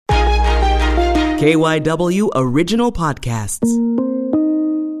KYW Original Podcasts.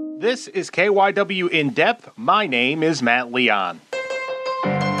 This is KYW In Depth. My name is Matt Leon.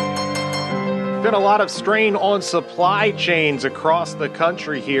 Been a lot of strain on supply chains across the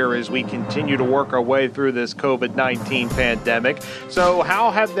country here as we continue to work our way through this COVID-19 pandemic. So how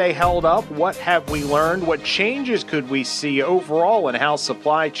have they held up? What have we learned? What changes could we see overall in how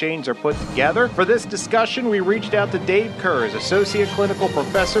supply chains are put together? For this discussion, we reached out to Dave Kurz, Associate Clinical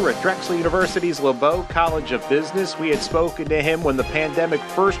Professor at Drexel University's LeBeau College of Business. We had spoken to him when the pandemic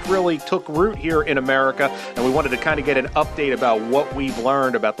first really took root here in America, and we wanted to kind of get an update about what we've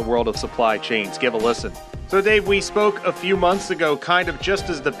learned about the world of supply chains. Give a listen. So, Dave, we spoke a few months ago, kind of just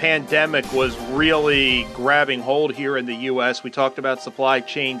as the pandemic was really grabbing hold here in the U.S. We talked about supply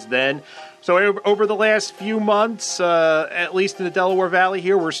chains then. So over the last few months, at least in the Delaware Valley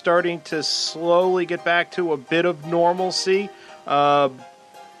here, we're starting to slowly get back to a bit of normalcy. But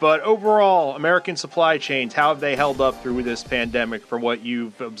overall, American supply chains, how have they held up through this pandemic from what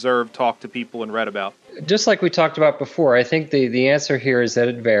you've observed, talked to people, and read about? Just like we talked about before, I think the answer here is that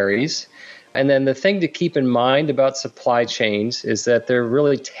it varies. And then the thing to keep in mind about supply chains is that they're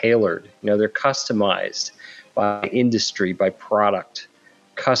really tailored. They're customized by industry, by product,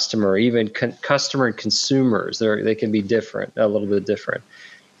 customer, even customer and consumers. They can be different, a little bit different.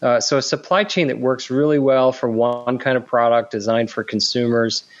 So a supply chain that works really well for one kind of product designed for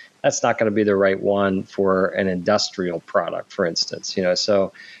consumers, that's not going to be the right one for an industrial product, for instance.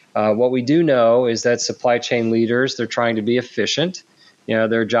 So what we do know is that supply chain leaders, they're trying to be efficient.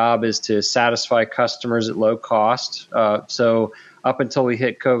 Their job is to satisfy customers at low cost. So up until we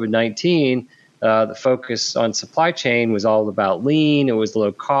hit COVID-19, the focus on supply chain was all about lean. It was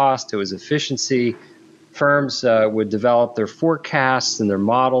low cost. It was efficiency. Firms would develop their forecasts and their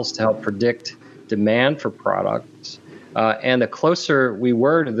models to help predict demand for products. And the closer we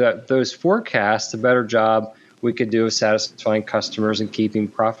were to those forecasts, the better job we could do of satisfying customers and keeping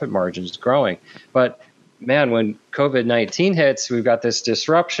profit margins growing. But man, when COVID-19 hits, we've got this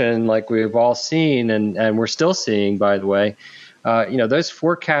disruption like we've all seen and we're still seeing, by the way. Those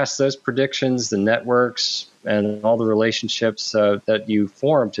forecasts, those predictions, the networks, and all the relationships that you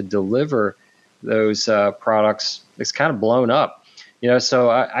form to deliver those products, it's kind of blown up. So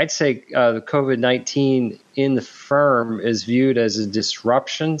I'd say the COVID-19 in the firm is viewed as a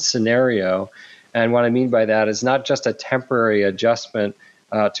disruption scenario. And what I mean by that is not just a temporary adjustment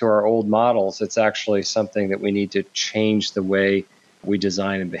to our old models. It's actually something that we need to change the way we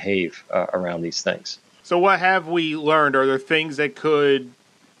design and behave around these things. So what have we learned? Are there things that could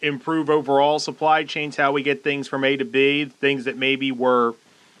improve overall supply chains, how we get things from A to B, things that maybe were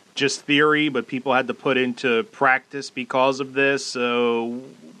just theory, but people had to put into practice because of this? So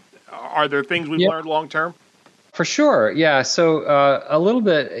are there things we've learned long term? For sure. Yeah. So a little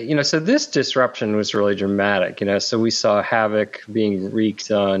bit, so this disruption was really dramatic, so we saw havoc being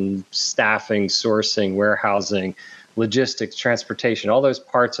wreaked on staffing, sourcing, warehousing, logistics, transportation, all those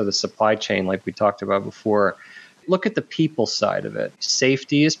parts of the supply chain like we talked about before. Look at the people side of it.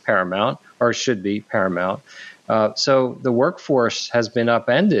 Safety is paramount, or should be paramount. So the workforce has been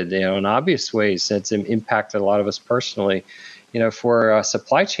upended, in obvious ways. It's impacted a lot of us personally. For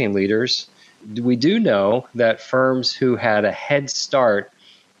supply chain leaders, we do know that firms who had a head start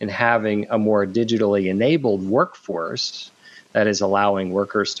in having a more digitally enabled workforce, that is allowing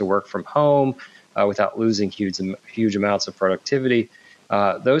workers to work from home without losing huge amounts of productivity,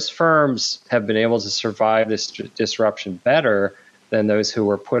 those firms have been able to survive this disruption better than those who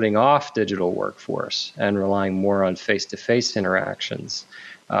were putting off digital workforce and relying more on face-to-face interactions.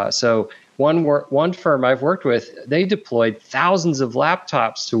 So one firm I've worked with, they deployed thousands of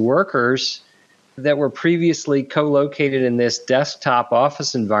laptops to workers that were previously co-located in this desktop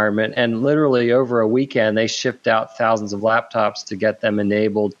office environment, and literally over a weekend, they shipped out thousands of laptops to get them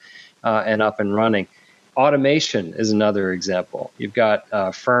enabled and up and running. Automation is another example. You've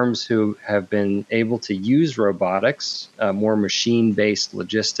got firms who have been able to use robotics, more machine-based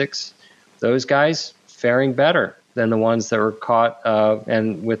logistics. Those guys faring better than the ones that were caught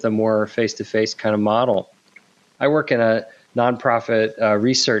and with a more face-to-face kind of model. I work in a nonprofit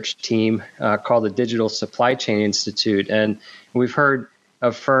research team called the Digital Supply Chain Institute, and we've heard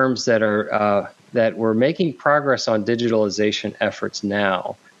of firms that were making progress on digitalization efforts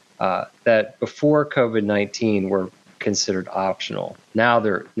now that before COVID-19 were considered optional. Now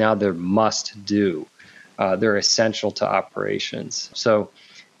they're must do. They're essential to operations. So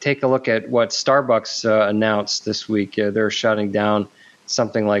take a look at what Starbucks announced this week. They're shutting down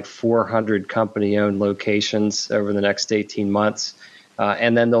something like 400 company-owned locations over the next 18 months.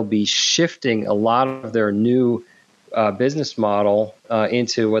 And then they'll be shifting a lot of their new business model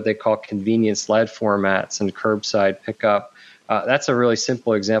into what they call convenience-led formats and curbside pickup. That's a really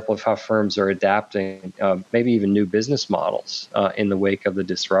simple example of how firms are adapting, maybe even new business models in the wake of the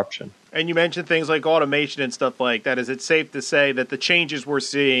disruption. And you mentioned things like automation and stuff like that. Is it safe to say that the changes we're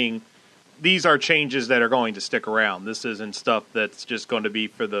seeing, these are changes that are going to stick around? This isn't stuff that's just going to be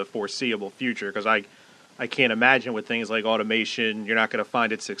for the foreseeable future? Because I can't imagine with things like automation, you're not going to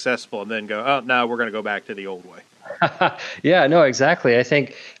find it successful and then go, oh, no, we're going to go back to the old way. Yeah, no, exactly. I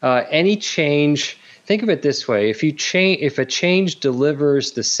think any change, think of it this way. If a change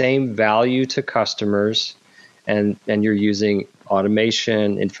delivers the same value to customers and you're using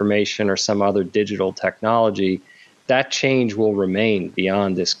automation, information, or some other digital technology, that change will remain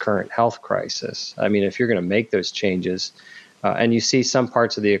beyond this current health crisis. I mean, if you're going to make those changes, and you see some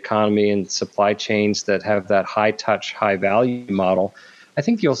parts of the economy and supply chains that have that high touch, high value model, I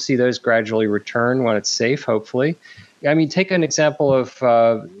think you'll see those gradually return when it's safe, hopefully. I mean, take an example of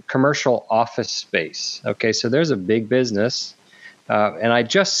commercial office space. Okay, so there's a big business, and I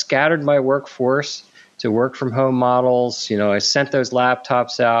just scattered my workforce to work from home models. You know, I sent those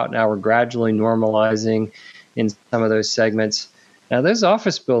laptops out. Now we're gradually normalizing in some of those segments. Now, those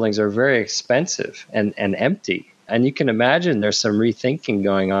office buildings are very expensive and empty. And you can imagine there's some rethinking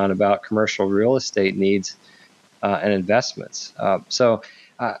going on about commercial real estate needs and investments. So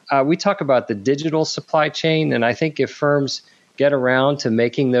we talk about the digital supply chain, and I think if firms get around to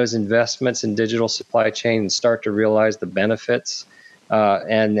making those investments in digital supply chain and start to realize the benefits,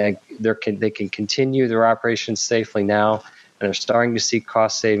 and they can continue their operations safely now, and they're starting to see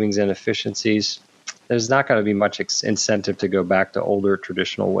cost savings and efficiencies, there's not going to be much incentive to go back to older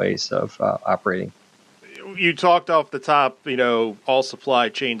traditional ways of operating. You talked off the top, you know, all supply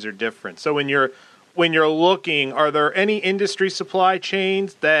chains are different. So when you're looking, are there any industry supply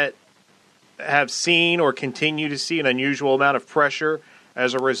chains that have seen or continue to see an unusual amount of pressure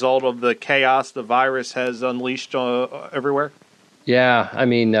as a result of the chaos the virus has unleashed everywhere? Yeah, I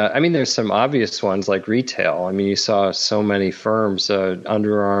mean, there's some obvious ones like retail. I mean, you saw so many firms,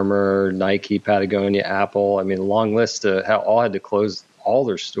 Under Armour, Nike, Patagonia, Apple. I mean, a long list, all had to close all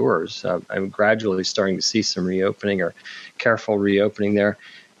their stores. I'm gradually starting to see some reopening or careful reopening there.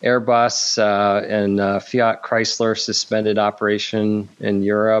 Airbus and Fiat Chrysler suspended operation in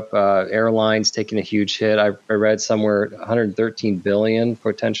Europe. Airlines taking a huge hit. I read somewhere 113 billion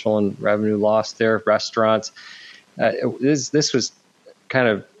potential in revenue lost there. Restaurants. This was kind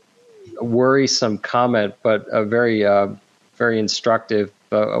of a worrisome comment, but a very very instructive.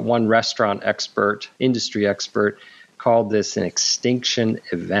 One restaurant expert, industry expert, called this an extinction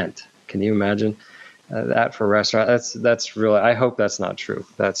event. Can you imagine that for a restaurant? That's really. I hope that's not true.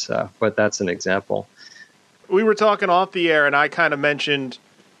 But that's an example. We were talking off the air, and I kind of mentioned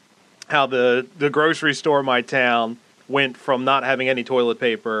how the grocery store in my town went from not having any toilet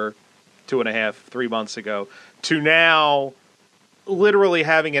paper 2.5, 3 months ago to now literally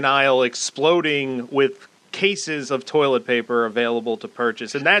having an aisle exploding with cases of toilet paper available to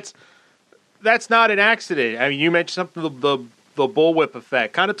purchase. And that's not an accident. I mean, you mentioned something, the bullwhip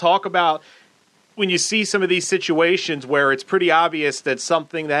effect. Kind of talk about when you see some of these situations where it's pretty obvious that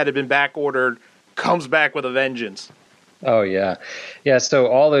something that had been back ordered comes back with a vengeance. Oh, yeah. Yeah, so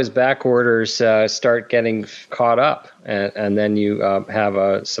all those back orders start getting caught up, and then you have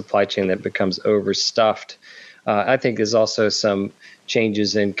a supply chain that becomes overstuffed. I think there's also some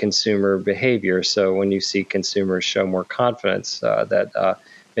changes in consumer behavior. So when you see consumers show more confidence that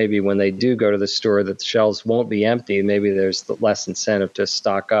maybe when they do go to the store that the shelves won't be empty, maybe there's less incentive to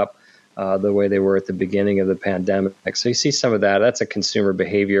stock up the way they were at the beginning of the pandemic. So you see some of that. That's a consumer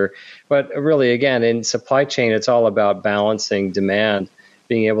behavior. But really, again, in supply chain, it's all about balancing demand,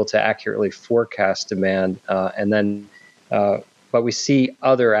 being able to accurately forecast demand, and then but we see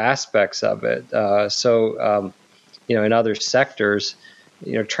other aspects of it. In other sectors,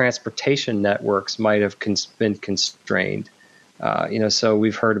 transportation networks might have been constrained. So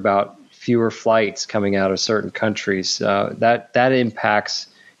we've heard about fewer flights coming out of certain countries. That impacts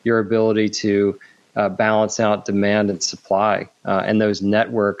your ability to balance out demand and supply. And those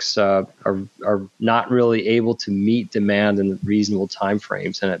networks are not really able to meet demand in reasonable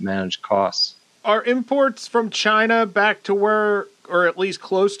timeframes and at managed costs. Are imports from China back to where, or at least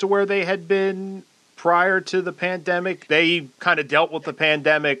close to where they had been prior to the pandemic? They kind of dealt with the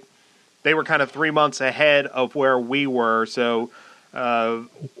pandemic. They were kind of 3 months ahead of where we were. So,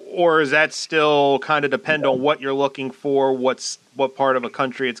 or is that still kind of depend on what you're looking for, what part of a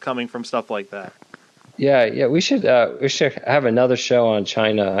country it's coming from, stuff like that? Yeah. We should have another show on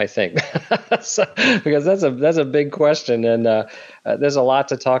China, I think, because that's a big question, and there's a lot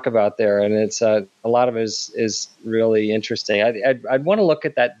to talk about there, and it's a lot of it is really interesting. I'd want to look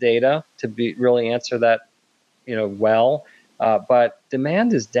at that data to really answer that, well. But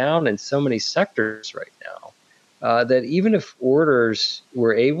demand is down in so many sectors right now that even if orders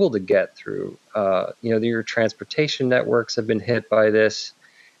were able to get through, your transportation networks have been hit by this.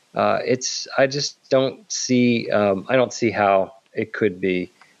 I just don't see. I don't see how it could be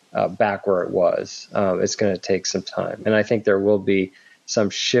back where it was. It's going to take some time, and I think there will be some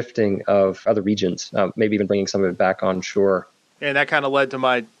shifting of other regions, maybe even bringing some of it back onshore. And that kind of led to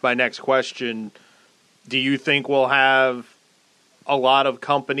my next question. Do you think we'll have a lot of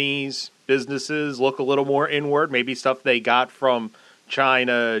companies, businesses look a little more inward, maybe stuff they got from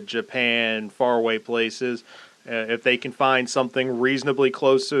China, Japan, faraway places? If they can find something reasonably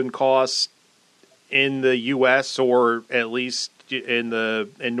close in cost in the U.S. or at least in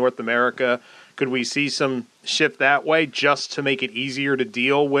North America, could we see some shift that way just to make it easier to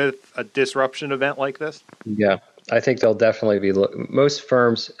deal with a disruption event like this? Yeah, I think they'll definitely be. Most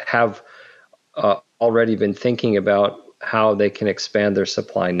firms have already been thinking about how they can expand their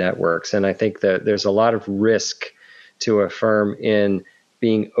supply networks. And I think that there's a lot of risk to a firm in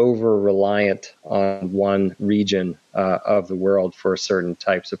being over-reliant on one region of the world for certain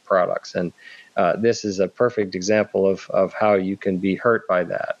types of products. And this is a perfect example of how you can be hurt by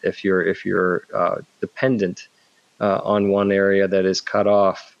that if you're dependent on one area that is cut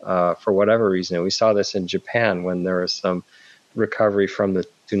off for whatever reason. And we saw this in Japan when there was some recovery from the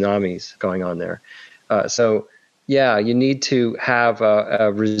tsunamis going on there. Yeah, you need to have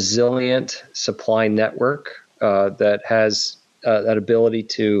a resilient supply network that has that ability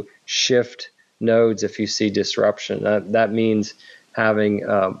to shift nodes if you see disruption. That means having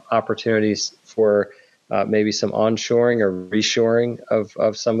opportunities for maybe some onshoring or reshoring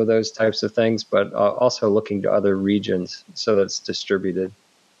of some of those types of things, but also looking to other regions so that it's distributed.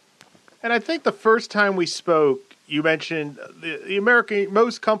 And I think the first time we spoke, you mentioned the American,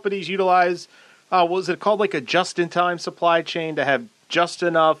 most companies utilize, was it called like a just-in-time supply chain to have just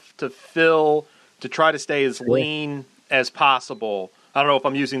enough to fill, to try to stay as lean as possible. I don't know if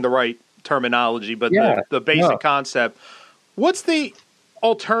I'm using the right terminology, but the basic concept. What's the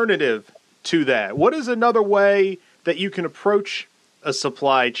alternative to that? What is another way that you can approach a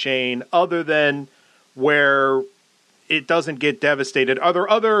supply chain other than where it doesn't get devastated? Are there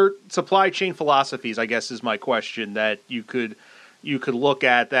other supply chain philosophies, I guess is my question, that you could look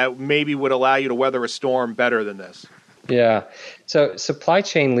at that maybe would allow you to weather a storm better than this? Yeah. So supply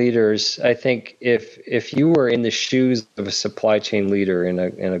chain leaders, I think if you were in the shoes of a supply chain leader in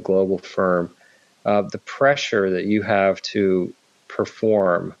a global firm, the pressure that you have to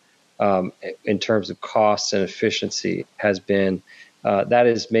perform in terms of costs and efficiency has been, that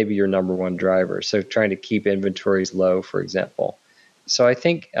is maybe your number one driver. So trying to keep inventories low, for example. So I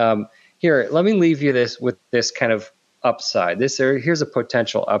think here, let me leave you with this kind of upside. Here's a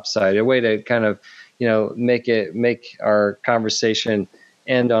potential upside, a way to kind of make our conversation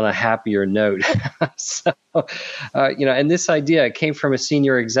end on a happier note. And this idea came from a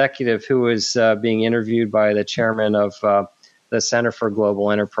senior executive who was being interviewed by the chairman of the Center for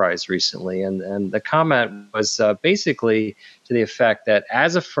Global Enterprise recently. And the comment was basically to the effect that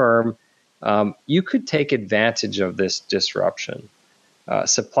as a firm, you could take advantage of this disruption.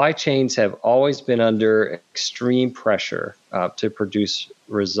 Supply chains have always been under extreme pressure to produce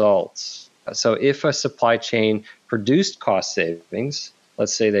results. So if a supply chain produced cost savings,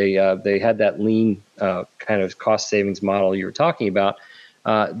 let's say they had that lean kind of cost savings model you were talking about,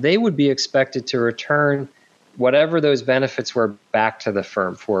 they would be expected to return whatever those benefits were back to the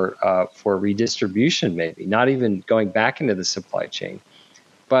firm for redistribution, maybe, not even going back into the supply chain.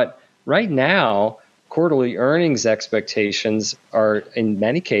 But right now, quarterly earnings expectations are, in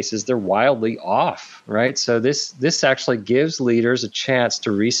many cases, they're wildly off, right? So this actually gives leaders a chance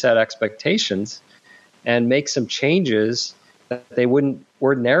to reset expectations and make some changes that they wouldn't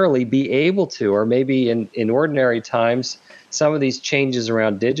ordinarily be able to, or maybe in ordinary times, some of these changes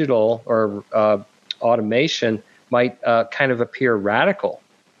around digital or automation might kind of appear radical.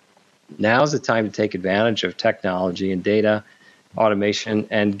 Now's the time to take advantage of technology and data automation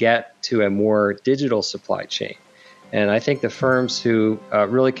and get to a more digital supply chain. And I think the firms who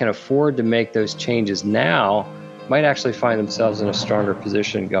really can afford to make those changes now might actually find themselves in a stronger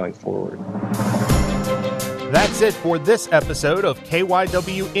position going forward. That's it for this episode of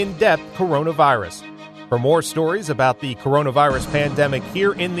KYW In-Depth Coronavirus. For more stories about the coronavirus pandemic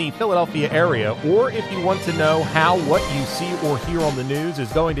here in the Philadelphia area, or if you want to know how what you see or hear on the news is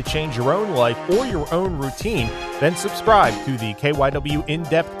going to change your own life or your own routine, then subscribe to the KYW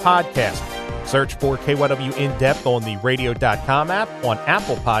In-Depth podcast. Search for KYW In-Depth on the radio.com app, on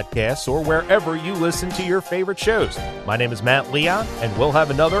Apple Podcasts, or wherever you listen to your favorite shows. My name is Matt Leon, and we'll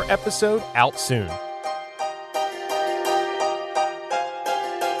have another episode out soon.